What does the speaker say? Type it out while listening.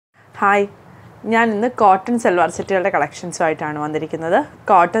Hi, ഞാൻ ഇന്ന് cotton salwar സെറ്റുകളുടെ കളക്ഷൻസുമായിട്ടാണ് വന്നിരിക്കുന്നത്.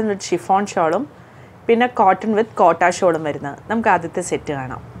 കോട്ടൺ വിത്ത് ഷിഫോൺ ഷോളും പിന്നെ കോട്ടൺ വിത്ത് കോട്ട ഷോളും വരുന്നത്. നമുക്ക് ആദ്യത്തെ സെറ്റ്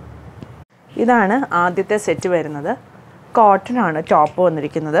കാണാം. ഇതാണ് ആദ്യത്തെ സെറ്റ് വരുന്നത്. കോട്ടൺ ആണ് ടോപ്പ്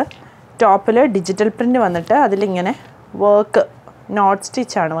വന്നിരിക്കുന്നത്. ടോപ്പിൽ ഡിജിറ്റൽ പ്രിൻ്റ് വന്നിട്ട് അതിലിങ്ങനെ വർക്ക് നോട്ട്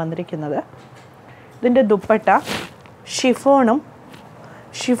സ്റ്റിച്ചാണ് വന്നിരിക്കുന്നത്. ഇതിൻ്റെ ദുപ്പട്ട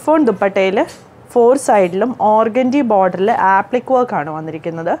ഷിഫോൺ ദുപ്പട്ടയിൽ 4 സൈഡിലും ഓർഗൻഡി ബോർഡറിൽ ആപ്ലിക് വർക്കാണ്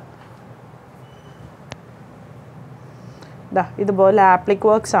വന്നിരിക്കുന്നത്. ഇതുപോലെ ആപ്ലിക്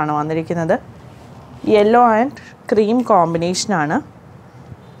വർക്ക്സ് ആണ് വന്നിരിക്കുന്നത്. യെല്ലോ ആൻഡ് ക്രീം കോമ്പിനേഷനാണ്.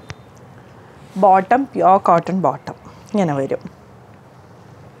 ബോട്ടം പ്യോർ കോട്ടൺ ബോട്ടം ഇങ്ങനെ വരും.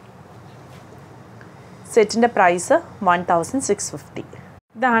 സെറ്റിൻ്റെ പ്രൈസ് 1650.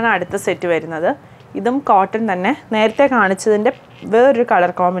 ഇതാണ് അടുത്ത സെറ്റ് വരുന്നത്. ഇതും കോട്ടൺ തന്നെ. നേരത്തെ കാണിച്ചതിൻ്റെ വേറൊരു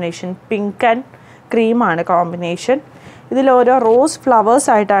കളർ കോമ്പിനേഷൻ പിങ്ക് ആൻഡ് ക്രീമാണ് കോമ്പിനേഷൻ. ഇതിലോരോ റോസ് ഫ്ലവേഴ്സ്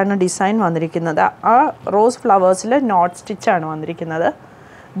ആയിട്ടാണ് ഡിസൈൻ വന്നിരിക്കുന്നത്. ആ റോസ് ഫ്ലവേഴ്സിൽ നോട്ട് സ്റ്റിച്ചാണ് വന്നിരിക്കുന്നത്.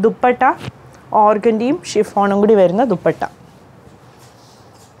 ദുപ്പട്ട ഓർഗൻഡിയും ഷിഫോണും കൂടി വരുന്ന dupatta.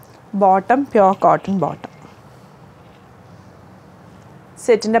 Bottom pure cotton bottom.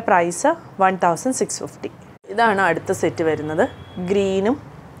 സെറ്റിൻ്റെ പ്രൈസ് 1650. ഇതാണ് അടുത്ത സെറ്റ് വരുന്നത്. ഗ്രീനും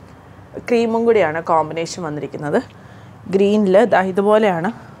ക്രീമും കൂടിയാണ് കോമ്പിനേഷൻ വന്നിരിക്കുന്നത്. ഗ്രീനിൽ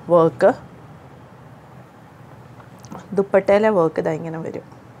ഇതുപോലെയാണ് വർക്ക്. ദുപ്പട്ടയിലെ വർക്ക് ഇങ്ങനെ വരും.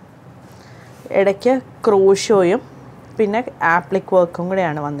 ഇടയ്ക്ക് ക്രോഷോയും പിന്നെ ആപ്ലിക് വർക്കും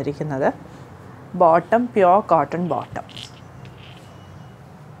കൂടെയാണ് വന്നിരിക്കുന്നത്. Bottom pure cotton bottom.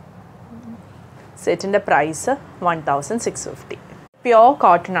 സെറ്റിൻ്റെ പ്രൈസ് 1650. പ്യോർ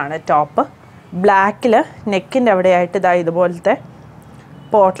കോട്ടൺ ആണ് ടോപ്പ്. ബ്ലാക്കിൽ നെക്കിൻ്റെ അവിടെയായിട്ട് ഇതുപോലത്തെ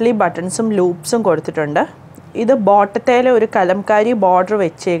പോട്ട്ലി ബട്ടൺസും ലൂപ്സും കൊടുത്തിട്ടുണ്ട്. ഇത് ബോട്ടത്തേൽ ഒരു കലംകാരി ബോർഡർ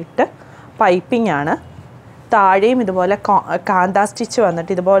വെച്ചിട്ട് പൈപ്പിംഗ് ആണ്. താഴെയും ഇതുപോലെ കാന്താ സ്റ്റിച്ച് വന്നിട്ട്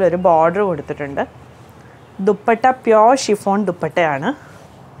ഇതുപോലെ ഒരു ബോർഡർ കൊടുത്തിട്ടുണ്ട്. ദുപ്പട്ട പ്യോർ ഷിഫോൺ ദുപ്പട്ടയാണ്.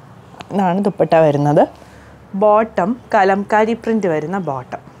 ഇതാണ് ദുപ്പട്ട വരുന്നത്. ബോട്ടം കലംകാരി പ്രിൻ്റ് വരുന്ന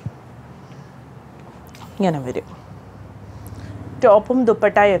ബോട്ടം ഇങ്ങനെ വരും. ടോപ്പും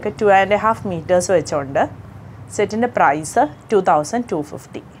ദുപ്പട്ടയും ഒക്കെ 2.5 മീറ്റേഴ്സ് വെച്ചുകൊണ്ട്. സെറ്റിൻ്റെ പ്രൈസ്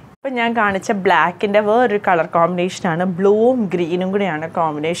 2250. ഇപ്പം ഞാൻ കാണിച്ച ബ്ലാക്കിൻ്റെ വേറൊരു കളർ കോമ്പിനേഷനാണ്. ബ്ലൂവും ഗ്രീനും കൂടിയാണ്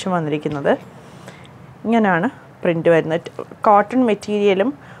കോമ്പിനേഷൻ വന്നിരിക്കുന്നത്. ഇങ്ങനെയാണ് പ്രിൻ്റ് വരുന്നത്. കോട്ടൺ മെറ്റീരിയലും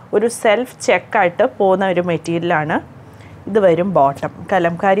ഒരു സെൽഫ് ചെക്കായിട്ട് പോകുന്ന ഒരു മെറ്റീരിയലാണ്. ഇത് വരും bottom.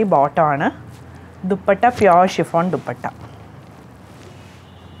 Kalamkari ബോട്ടമാണ്. Dupatta pure chiffon dupatta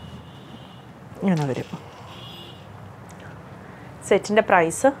ഇങ്ങനെ വരും. സെറ്റിൻ്റെ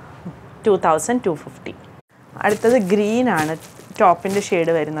പ്രൈസ് 2250. അടുത്തത് ഗ്രീനാണ് ടോപ്പിൻ്റെ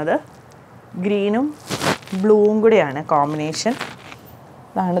ഷെയ്ഡ് വരുന്നത്. ഗ്രീനും ബ്ലൂവും കൂടിയാണ് കോമ്പിനേഷൻ.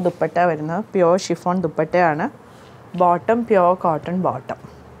 ഇതാണ് ദുപ്പട്ട വരുന്നത്. പ്യോർ ഷിഫോൺ ദുപ്പട്ടയാണ്. ബോട്ടം പ്യോർ കോട്ടൺ ബോട്ടം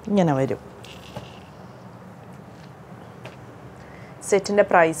ഇങ്ങനെ വരും. സെറ്റിൻ്റെ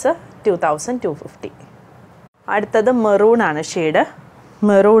പ്രൈസ് 2250. അടുത്തത് മെറൂണാണ് ഷെയ്ഡ്.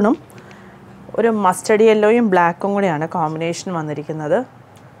 മെറൂണും ഒരു മസ്റ്റർഡ് യെല്ലോയും ബ്ലാക്കും കൂടിയാണ് കോമ്പിനേഷൻ വന്നിരിക്കുന്നത്.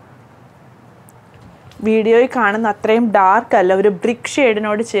 വീഡിയോയിൽ കാണുന്ന അത്രയും ഡാർക്ക് അല്ല, ഒരു ബ്രിക്ക്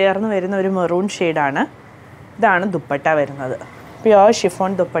ഷെയ്ഡിനോട് ചേർന്ന് വരുന്ന ഒരു മെറൂൺ ഷെയ്ഡാണ്. ഇതാണ് ദുപ്പട്ട വരുന്നത്. പ്യോർ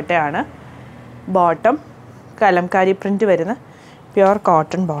ഷിഫോൺ ദുപ്പട്ടയാണ്. ബോട്ടം കലംകാരി പ്രിൻ്റ് വരുന്ന പ്യോർ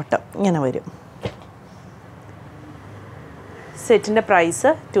കോട്ടൺ ബോട്ടം ഇങ്ങനെ വരും. സെറ്റിൻ്റെ പ്രൈസ്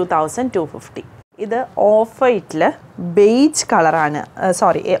 2250. ഇത് ഓഫ് വൈറ്റിൽ ബേജ് കളറാണ്.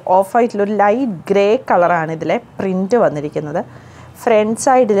 ഓഫ് വൈറ്റിൽ ഒരു ലൈറ്റ് ഗ്രേ കളറാണ് ഇതിലെ പ്രിൻ്റ് വന്നിരിക്കുന്നത്. ഫ്രണ്ട്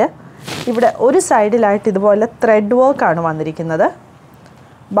സൈഡിൽ ഇവിടെ ഒരു സൈഡിലായിട്ട് ഇതുപോലെ ത്രെഡ് വർക്കാണ് വന്നിരിക്കുന്നത്.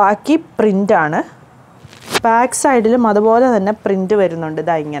 ബാക്കി പ്രിൻ്റാണ്. ബാക്ക് സൈഡിലും അതുപോലെ തന്നെ പ്രിൻ്റ് വരുന്നുണ്ട്.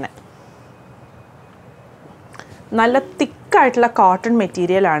 ഇങ്ങനെ നല്ല തിക്കായിട്ടുള്ള കോട്ടൺ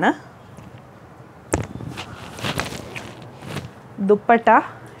മെറ്റീരിയലാണ്. ദുപ്പട്ട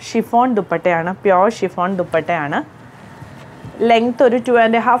ഷിഫോൺ ദുപ്പട്ടയാണ്. പ്യോർ ഷിഫോൺ ദുപ്പട്ടയാണ്. ലെങ്ത് ഒരു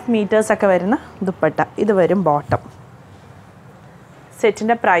 2.5 മീറ്റേഴ്സൊക്കെ വരുന്ന ദുപ്പട്ട. ഇത് വരും ബോട്ടം.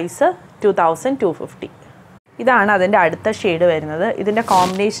 സെറ്റിൻ്റെ പ്രൈസ് 2250. ഇതാണ് അതിൻ്റെ അടുത്ത ഷെയ്ഡ് വരുന്നത്. ഇതിൻ്റെ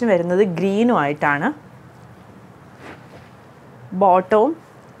കോമ്പിനേഷൻ വരുന്നത് ഗ്രീനുമായിട്ടാണ്. ബോട്ടവും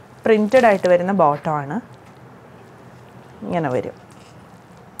പ്രിൻറ്റഡ് ആയിട്ട് വരുന്ന ബോട്ടമാണ് ഇങ്ങനെ വരും.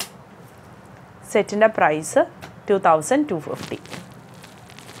 സെറ്റിൻ്റെ പ്രൈസ് 2250.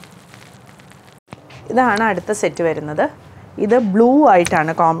 ഇതാണ് അടുത്ത സെറ്റ് വരുന്നത്. ഇത് ബ്ലൂ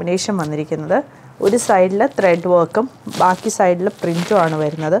ആയിട്ടാണ് കോമ്പിനേഷൻ വന്നിരിക്കുന്നത്. ഒരു സൈഡിൽ ത്രെഡ് വർക്കും ബാക്കി സൈഡിൽ പ്രിൻറ്റുമാണ്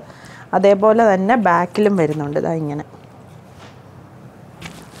വരുന്നത്. അതേപോലെ തന്നെ ബാക്കിലും വരുന്നുണ്ട്. ഇങ്ങനെ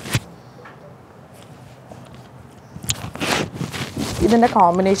ഇതിൻ്റെ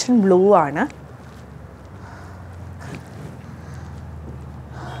കോമ്പിനേഷൻ ബ്ലൂ ആണ്.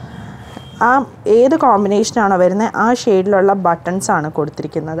 ആ ഏത് കോമ്പിനേഷനാണോ വരുന്നത് ആ ഷെയ്ഡിലുള്ള ബട്ടൺസാണ്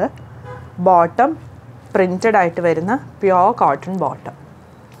കൊടുത്തിരിക്കുന്നത്. ബോട്ടം പ്രിൻറ്റഡ് ആയിട്ട് വരുന്ന പ്യോർ കോട്ടൺ ബോട്ടം.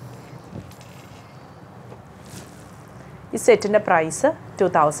 ഈ സെറ്റിൻ്റെ പ്രൈസ്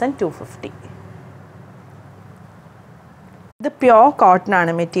 2250. ഇത് പ്യോർ കോട്ടൺ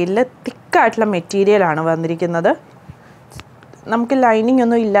ആണ്. മെറ്റീരിയൽ തിക്കായിട്ടുള്ള മെറ്റീരിയലാണ് വന്നിരിക്കുന്നത്. നമുക്ക് ലൈനിങ്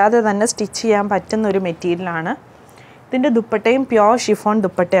ഒന്നും ഇല്ലാതെ തന്നെ സ്റ്റിച്ച് ചെയ്യാൻ പറ്റുന്ന ഒരു മെറ്റീരിയലാണ്. ഇതിൻ്റെ ദുപ്പട്ടയും പ്യോർ ഷിഫോൺ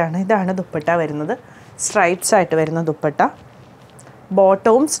ദുപ്പട്ടയാണ്. ഇതാണ് ദുപ്പട്ട വരുന്നത്. സ്ട്രൈപ്സ് ആയിട്ട് വരുന്ന ദുപ്പട്ട.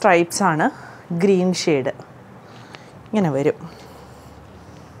 ബോട്ടവും സ്ട്രൈപ്സ് ആണ്. ഗ്രീൻ ഷെയ്ഡ് ഇങ്ങനെ വരും.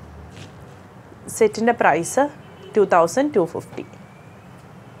 സെറ്റിൻ്റെ പ്രൈസ് 2250.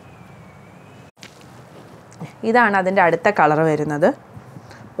 ഇതാണ് അതിൻ്റെ അടുത്ത കളർ വരുന്നത്.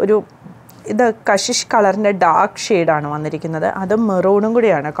 ഇത് കഷിഷ് കളറിൻ്റെ ഡാർക്ക് ഷെയ്ഡാണ് വന്നിരിക്കുന്നത്. അതും മെറൂണും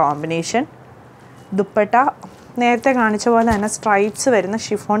കൂടിയാണ് കോമ്പിനേഷൻ. ദുപ്പട്ട നേരത്തെ കാണിച്ച പോലെ തന്നെ സ്ട്രൈപ്സ് വരുന്ന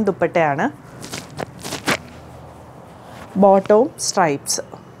ഷിഫോൺ ദുപ്പട്ടയാണ്. ബോട്ടവും സ്ട്രൈപ്സ്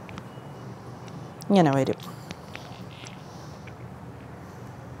ഇങ്ങനെ വരും.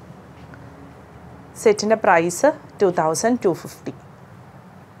 സെറ്റിൻ്റെ പ്രൈസ് 2250.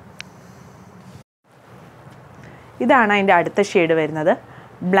 ഇതാണ് അതിൻ്റെ അടുത്ത ഷെയ്ഡ് വരുന്നത്.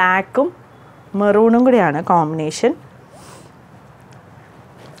 ബ്ലാക്കും മെറൂണും കൂടിയാണ് കോമ്പിനേഷൻ.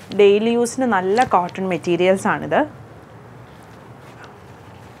 ഡെയിലി യൂസിന് നല്ല കോട്ടൺ മെറ്റീരിയൽസാണിത്.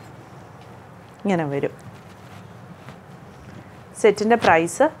 ഇങ്ങനെ വരും. സെറ്റിൻ്റെ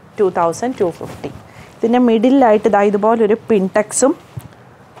പ്രൈസ് 2250. ഇതിൻ്റെ മിഡിലായിട്ട് ഇതുപോലൊരു പിൻടെക്സും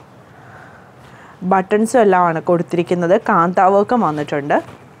ബട്ടൺസും എല്ലാമാണ് കൊടുത്തിരിക്കുന്നത്. കാന്താ വർക്കും വന്നിട്ടുണ്ട്.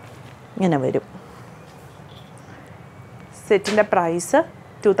 ഇങ്ങനെ വരും. സെറ്റിൻ്റെ പ്രൈസ്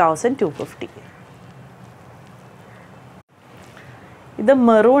 2250. ഇത്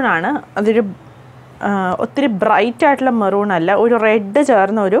മെറൂൺ ആണ്. അതൊരു ഒത്തിരി ബ്രൈറ്റ് ആയിട്ടുള്ള മെറൂൺ അല്ല, ഒരു റെഡ്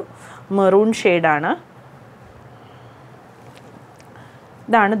ചേർന്ന ഒരു മെറൂൺ ഷെയ്ഡാണ്.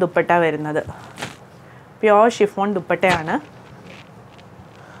 ഇതാണ് ദുപ്പട്ട വരുന്നത്. പ്യോർ ഷിഫോൺ ദുപ്പട്ടയാണ്.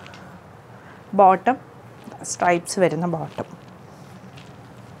 ബോട്ടം സ്ട്രൈപ്സ് വരുന്ന ബോട്ടം.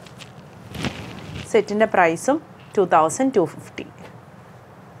 സെറ്റിൻ്റെ പ്രൈസും 2250.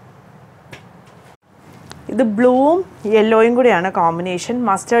 ഇത് ബ്ലൂവും യെല്ലോയും കൂടിയാണ് കോമ്പിനേഷൻ.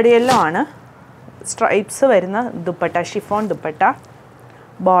 മസ്റ്റേർഡ് യെല്ലോ ആണ്. സ്ട്രൈപ്സ് വരുന്ന dupatta, chiffon dupatta.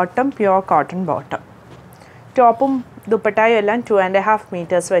 Bottom pure cotton bottom. ടോപ്പും ദുപ്പട്ടായും എല്ലാം 2.5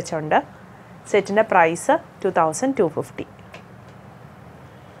 മീറ്റേഴ്സ് വെച്ചുണ്ട്. സെറ്റിൻ്റെ പ്രൈസ് 2250.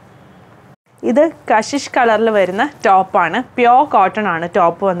 ഇത് കഷിഷ് കളറിൽ വരുന്ന ടോപ്പാണ്. പ്യോർ കോട്ടൺ ആണ്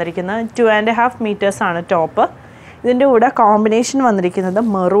ടോപ്പ് വന്നിരിക്കുന്നത്. 2.5 മീറ്റേഴ്സ് ആണ് ടോപ്പ്. ഇതിൻ്റെ കൂടെ കോമ്പിനേഷൻ വന്നിരിക്കുന്നത്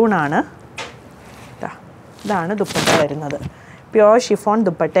മെറൂൺ ആണ്. ഇതാണ് ദുപ്പട്ട വരുന്നത്. പ്യോർ ഷിഫോൺ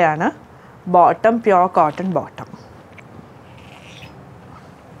ദുപ്പട്ടയാണ്. Bottom pure cotton bottom.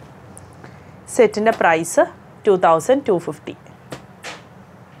 സെറ്റിൻ്റെ പ്രൈസ് 2250.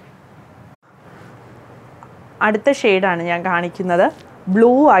 അടുത്ത ഷെയ്ഡാണ് ഞാൻ കാണിക്കുന്നത്.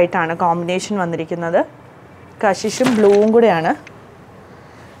 ബ്ലൂ ആയിട്ടാണ് കോമ്പിനേഷൻ വന്നിരിക്കുന്നത്. കഷിഷും ബ്ലൂവും കൂടെയാണ്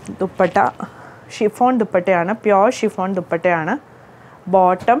ദുപ്പട്ട. ഷിഫോൺ ദുപ്പട്ടയാണ്. പ്യോർ ഷിഫോൺ ദുപ്പട്ടയാണ്.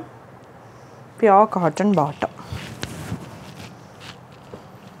 Bottom pure cotton bottom.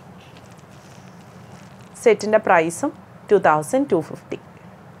 സെറ്റിൻ്റെ പ്രൈസും 2250.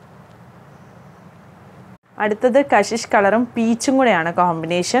 അടുത്തത് കഷിഷ് കളറും പീച്ചും കൂടെയാണ്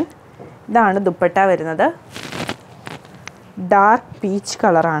കോമ്പിനേഷൻ. ഇതാണ് ദുപ്പട്ട വരുന്നത്. ഡാർക്ക് പീച്ച്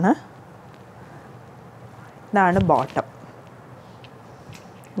കളറാണ്. ഇതാണ് ബോട്ടം.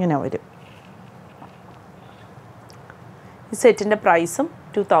 ഇങ്ങനെ വരും. ഈ സെറ്റിൻ്റെ പ്രൈസും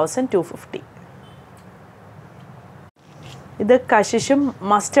 2250. ഇത് കഷിഷും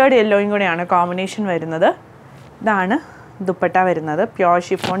മസ്റ്റേർഡ് യെല്ലോയും കൂടെയാണ് കോമ്പിനേഷൻ വരുന്നത്. ഇതാണ് ദുപ്പട്ട വരുന്നത്. പ്യോർ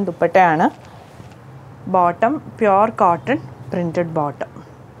ഷിഫോൺ ദുപ്പട്ടയാണ്. Bottom pure cotton printed bottom.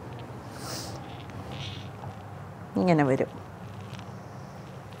 ഇങ്ങനെ വരും.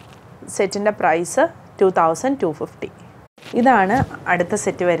 സെറ്റിൻ്റെ പ്രൈസ് 2250. ഇതാണ് അടുത്ത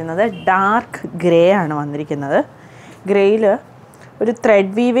സെറ്റ് വരുന്നത്. ഡാർക്ക് ഗ്രേ ആണ് വന്നിരിക്കുന്നത്. ഗ്രേയിൽ ഒരു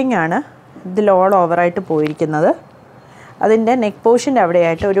ത്രെഡ് വീവിങ് ആണ് ഇതിൽ ഓൾ ഓവറായിട്ട് പോയിരിക്കുന്നത്. അതിൻ്റെ നെക്ക് പോർഷൻ്റെ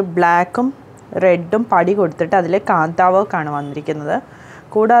അവിടെയായിട്ട് ഒരു ബ്ലാക്കും റെഡും പടി കൊടുത്തിട്ട് അതിൽ കാന്താ വർക്കാണ് വന്നിരിക്കുന്നത്.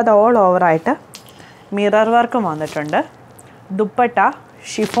 കൂടാതെ ഓൾ ഓവറായിട്ട് മിറർ വർക്കും വന്നിട്ടുണ്ട്. ദുപ്പട്ട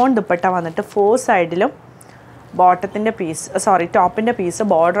ഷിഫോൺ ദുപ്പട്ട വന്നിട്ട് 4 സൈഡിലും ടോപ്പിൻ്റെ പീസ്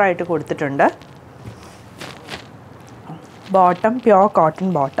ബോർഡറായിട്ട് കൊടുത്തിട്ടുണ്ട്. Bottom pure cotton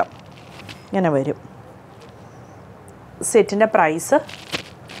bottom. ഇങ്ങനെ വരും. സെറ്റിൻ്റെ പ്രൈസ്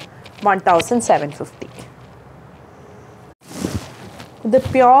 1750. ഇത്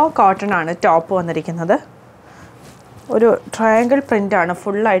പ്യോർ കോട്ടൺ ആണ് ടോപ്പ് വന്നിരിക്കുന്നത്. ഒരു ട്രയാങ്കിൾ പ്രിൻ്റാണ്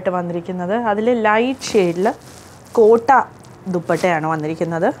ഫുള്ളായിട്ട് വന്നിരിക്കുന്നത്. അതിൽ ലൈറ്റ് ഷെയ്ഡിൽ കോട്ട ദുപ്പട്ടയാണ്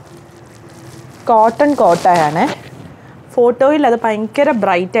വന്നിരിക്കുന്നത്. കോട്ടയാണ്. ഫോട്ടോയിൽ അത് ഭയങ്കര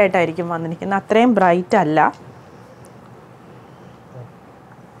ബ്രൈറ്റ് ആയിട്ടായിരിക്കും വന്നിരിക്കുന്നത്, അത്രയും ബ്രൈറ്റ് അല്ല.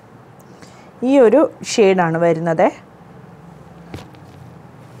 ഈ ഒരു ഷെയ്ഡാണ് വരുന്നത്.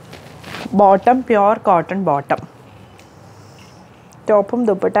 Bottom pure cotton bottom. ടോപ്പും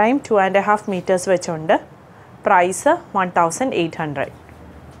ദുപ്പട്ടയും 2.5 മീറ്റേഴ്സ് വെച്ചുണ്ട്. പ്രൈസ് 1800.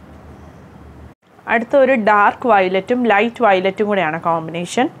 അടുത്തൊരു ഡാർക്ക് വയലറ്റും ലൈറ്റ് വയലറ്റും കൂടെയാണ്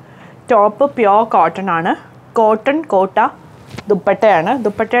കോമ്പിനേഷൻ. ടോപ്പ് പ്യുവർ കോട്ടൺ ആണ്. കോട്ട ദുപ്പട്ടയാണ്.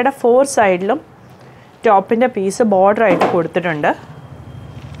 ദുപ്പട്ടയുടെ 4 സൈഡിലും ടോപ്പിൻ്റെ പീസ് ബോർഡറായിട്ട് കൊടുത്തിട്ടുണ്ട്.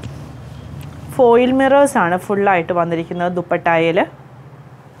 ഫോയിൽ മിറേഴ്സാണ് ഫുള്ളായിട്ട് വന്നിരിക്കുന്നത് ദുപ്പട്ടയിൽ.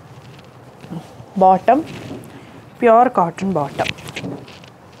 Bottom pure cotton bottom.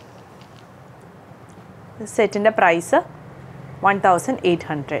 സെറ്റിൻ്റെ പ്രൈസ്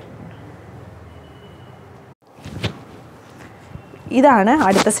 1800. ഇതാണ്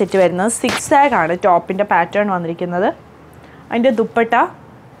അടുത്ത സെറ്റ് വരുന്നത്. 6 ആണ് ടോപ്പിൻ്റെ പാറ്റേൺ വന്നിരിക്കുന്നത്. അതിൻ്റെ ദുപ്പട്ട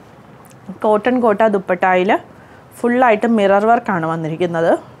കോട്ട ദുപ്പട്ടയിൽ ഫുള്ളായിട്ട് മിറർ വർക്കാണ്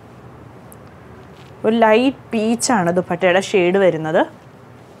വന്നിരിക്കുന്നത്. ഒരു ലൈറ്റ് പീച്ചാണ് ദുപ്പട്ടയുടെ ഷെയ്ഡ് വരുന്നത്.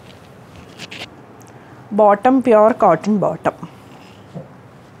 Bottom pure cotton bottom.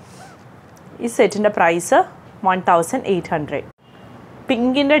 ഈ സെറ്റിൻ്റെ പ്രൈസ് 1800.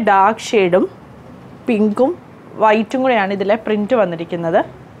 പിങ്കിൻ്റെ ഡാർക്ക് ഷെയ്ഡും പിങ്കും വൈറ്റും കൂടെയാണ് ഇതിലെ പ്രിൻറ്റ് വന്നിരിക്കുന്നത്.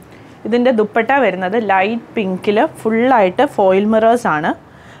 ഇതിൻ്റെ ദുപ്പട്ട വരുന്നത് ലൈറ്റ് പിങ്കിൽ ഫുള്ളായിട്ട് ഫോയിൽ മിറേഴ്സാണ്.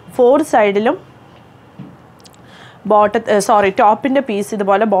 4 സൈഡിലും ടോപ്പിൻ്റെ പീസ്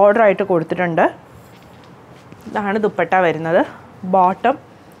ഇതുപോലെ ബോർഡറായിട്ട് കൊടുത്തിട്ടുണ്ട്. ഇതാണ് ദുപ്പട്ട വരുന്നത്. ബോട്ടം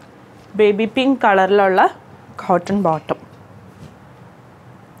ബേബി പിങ്ക് കളറിലുള്ള കോട്ടൺ ബോട്ടം.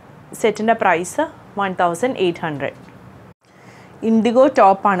 സെറ്റിൻ്റെ പ്രൈസ് 1800. ഇൻഡിഗോ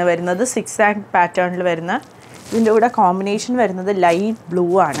ടോപ്പാണ് വരുന്നത്. 6 പാറ്റേണിൽ വരുന്ന. ഇതിൻ്റെ കൂടെ കോമ്പിനേഷൻ വരുന്നത് ലൈറ്റ് ബ്ലൂ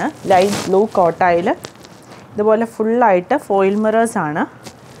ആണ്. ലൈറ്റ് ബ്ലൂ കോട്ടയിൽ ഇതുപോലെ ഫുള്ളായിട്ട് ഫോയിൽ മിറേഴ്സാണ്.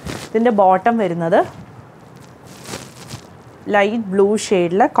 ഇതിൻ്റെ ബോട്ടം വരുന്നത് ലൈറ്റ് ബ്ലൂ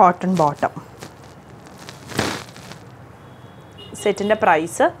ഷെയ്ഡിലെ കോട്ടൺ ബോട്ടം. സെറ്റിൻ്റെ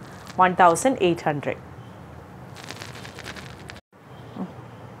പ്രൈസ് 1800.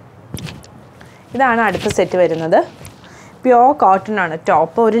 ഇതാണ് അടുത്ത സെറ്റ് വരുന്നത്. പ്യുവർ കോട്ടൺ ആണ്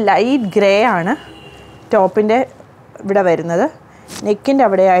ടോപ്പ്. ഒരു ലൈറ്റ് ഗ്രേ ആണ് ടോപ്പിൻ്റെ ഇവിടെ വരുന്നത്. നെക്കിൻ്റെ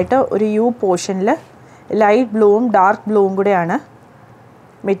അവിടെയായിട്ട് ഒരു യു പോർഷനിൽ ലൈറ്റ് ബ്ലൂവും ഡാർക്ക് ബ്ലൂവും കൂടെയാണ്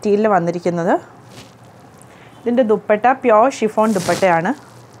മെറ്റീരിയൽ വന്നിരിക്കുന്നത്. ഇതിൻ്റെ ദുപ്പട്ട പ്യുവർ ഷിഫോൺ ദുപ്പട്ടയാണ്.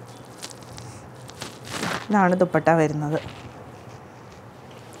 ഇതാണ് ദുപ്പട്ട വരുന്നത്.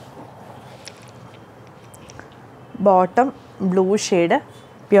 Bottom blue shade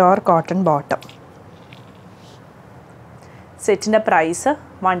pure cotton bottom. സെറ്റിൻ്റെ പ്രൈസ്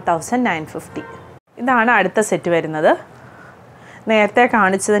 1950. ഇതാണ് അടുത്ത സെറ്റ് വരുന്നത്. നേരത്തെ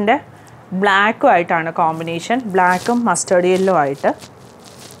കാണിച്ചതിൻ്റെ ബ്ലാക്കുമായിട്ടാണ് കോമ്പിനേഷൻ. ബ്ലാക്കും മസ്റ്റേർഡ് യെല്ലോ ആയിട്ട്.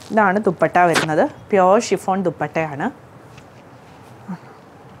 ഇതാണ് ദുപ്പട്ട വരുന്നത്. പ്യുവർ ഷിഫോൺ ദുപ്പട്ടയാണ്.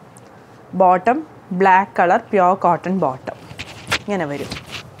 Bottom black colour pure cotton bottom. ഇങ്ങനെ വരും.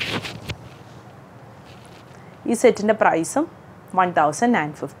 ഈ സെറ്റിൻ്റെ പ്രൈസും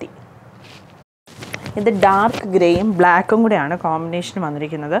 1950. ഇത് ഡാർക്ക് ഗ്രേയും ബ്ലാക്കും കൂടെയാണ് കോമ്പിനേഷൻ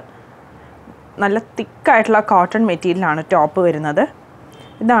വന്നിരിക്കുന്നത്. നല്ല തിക്കായിട്ടുള്ള കോട്ടൺ മെറ്റീരിയലാണ് ടോപ്പ് വരുന്നത്.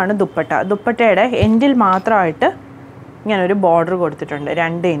 ഇതാണ് ദുപ്പട്ട. ദുപ്പട്ടയുടെ എൻഡിൽ മാത്രമായിട്ട് ഇങ്ങനൊരു ബോർഡർ കൊടുത്തിട്ടുണ്ട്.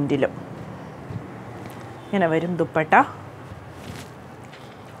 2 എൻഡിലും ഇങ്ങനെ വരും dupatta.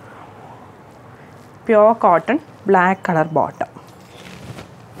 Pure cotton black colour bottom.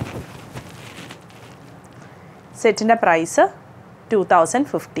 സെറ്റിൻ്റെ പ്രൈസ്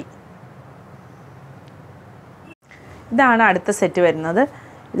 2050. ഇതാണ് അടുത്ത സെറ്റ് വരുന്നത്.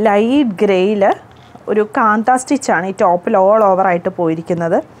 ലൈറ്റ് ഗ്രേയിൽ ഒരു കാന്ത സ്റ്റിച്ചാണ് ഈ ടോപ്പിൽ ഓൾ ഓവറായിട്ട്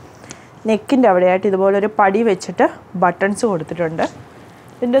പോയിരിക്കുന്നത്. നെക്കിൻ്റെ അവിടെയായിട്ട് ഇതുപോലൊരു പടി വെച്ചിട്ട് ബട്ടൺസ് കൊടുത്തിട്ടുണ്ട്.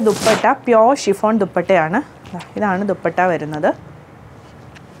 ഇതിൻ്റെ ദുപ്പട്ട പ്യുവർ ഷിഫോൺ ദുപ്പട്ടയാണ്. ഇതാണ് ദുപ്പട്ട വരുന്നത്.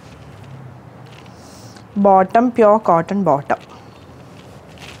 Bottom pure cotton bottom.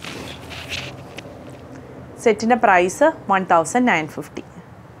 സെറ്റിൻ്റെ പ്രൈസ് 1950.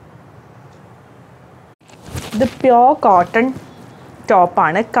 ഇത് പ്യുവർ കോട്ടൺ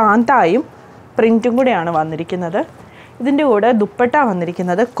ടോപ്പാണ്. കാന്തായും പ്രിൻറ്റും കൂടെയാണ് വന്നിരിക്കുന്നത്. ഇതിൻ്റെ കൂടെ ദുപ്പട്ട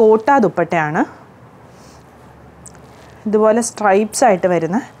വന്നിരിക്കുന്നത് കോട്ട ദുപ്പട്ടയാണ്. ഇതുപോലെ സ്ട്രൈപ്സ് ആയിട്ട്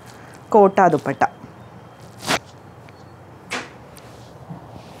വരുന്ന കോട്ട ദുപ്പട്ട.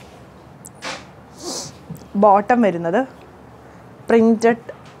 ബോട്ടം വരുന്നത് പ്രിൻറ്റഡ്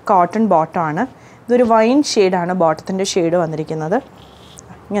കോട്ടൺ ബോട്ടമാണ്. ഇതൊരു വൈൻ ഷെയ്ഡാണ് ബോട്ടത്തിൻ്റെ ഷെയ്ഡ് വന്നിരിക്കുന്നത്.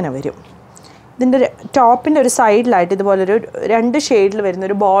 ഇങ്ങനെ വരും. ഇതിൻ്റെ ടോപ്പിൻ്റെ ഒരു സൈഡിലായിട്ട് ഇതുപോലൊരു 2 ഷെയ്ഡിൽ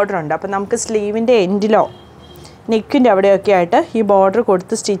വരുന്നൊരു ബോർഡർ ഉണ്ട്. അപ്പോൾ നമുക്ക് സ്ലീവിൻ്റെ എൻഡിലോ നെക്കിൻ്റെ അവിടെയൊക്കെ ആയിട്ട് ഈ ബോർഡർ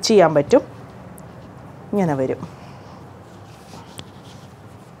കൊടുത്ത് സ്റ്റിച്ച് ചെയ്യാൻ പറ്റും. ഇങ്ങനെ വരും.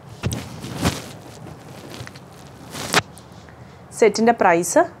 സെറ്റിൻ്റെ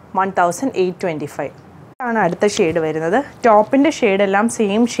പ്രൈസ് 1825 ആണ്. അടുത്ത ഷെയ്ഡ് വരുന്നത്. ടോപ്പിൻ്റെ ഷെയ്ഡെല്ലാം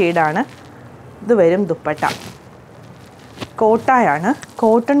സെയിം ഷെയ്ഡാണ്. ഇത് വരും ദുപ്പട്ട. കോട്ടായാണ്,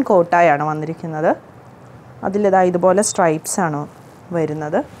 കോട്ടൺ കോട്ടായാണ് വന്നിരിക്കുന്നത്. അതിലിതാ ഇതുപോലെ സ്ട്രൈപ്സാണ്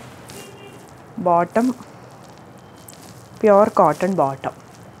വരുന്നത്. Bottom pure cotton bottom.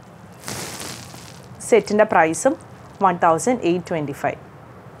 സെറ്റിൻ്റെ പ്രൈസും 1825.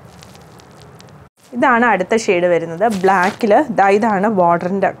 ഇതാണ് അടുത്ത ഷെയ്ഡ് വരുന്നത്. ബ്ലാക്കിൽ ഇതാണ്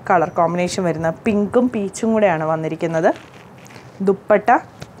ബോർഡറിൻ്റെ കളർ കോമ്പിനേഷൻ വരുന്നത്. പിങ്കും പീച്ചും കൂടെയാണ് വന്നിരിക്കുന്നത്. ദുപ്പട്ട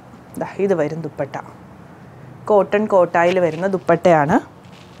ഇത് വരും ദുപ്പട്ട. കോട്ടൺ കോട്ടായിൽ വരുന്ന ദുപ്പട്ടയാണ്.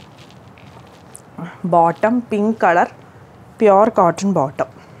 Bottom pink colour pure cotton bottom.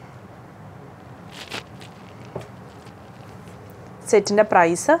 സെറ്റിൻ്റെ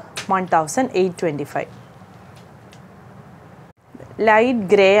പ്രൈസ് 1825. ലൈറ്റ്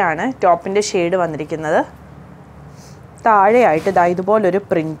ഗ്രേ ആണ് ടോപ്പിൻ്റെ ഷെയ്ഡ് വന്നിരിക്കുന്നത്. താഴെയായിട്ട് ഇതുപോലൊരു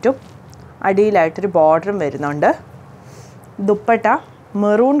പ്രിൻറ്റും അടിയിലായിട്ടൊരു ബോർഡറും വരുന്നുണ്ട്. ദുപ്പട്ട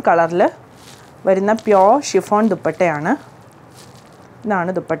മെറൂൺ കളറിൽ വരുന്ന പ്യോർ ഷിഫോൺ ദുപ്പട്ടയാണ്.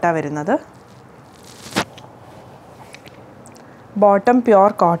 ഇതാണ് ദുപ്പട്ട വരുന്നത്. Bottom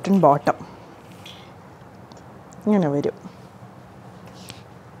pure cotton bottom. ഇങ്ങനെ വരും.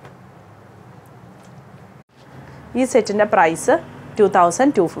 ഈ സെറ്റിൻ്റെ പ്രൈസ്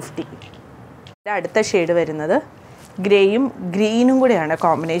 2250. അടുത്ത ഷെയ്ഡ് വരുന്നത് ഗ്രേയും ഗ്രീനും കൂടെയാണ്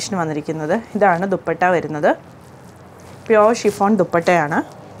കോമ്പിനേഷൻ വന്നിരിക്കുന്നത്. ഇതാണ് ദുപ്പട്ട വരുന്നത്. പ്യോർ ഷിഫോൺ ദുപ്പട്ടയാണ്.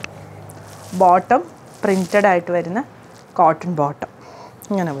 ബോട്ടം പ്രിൻറ്റഡ് ആയിട്ട് വരുന്ന കോട്ടൺ ബോട്ടം.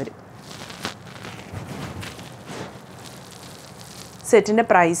 ഇങ്ങനെ വരും. സെറ്റിൻ്റെ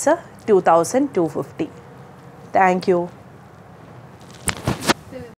പ്രൈസ് 2250. Thank you.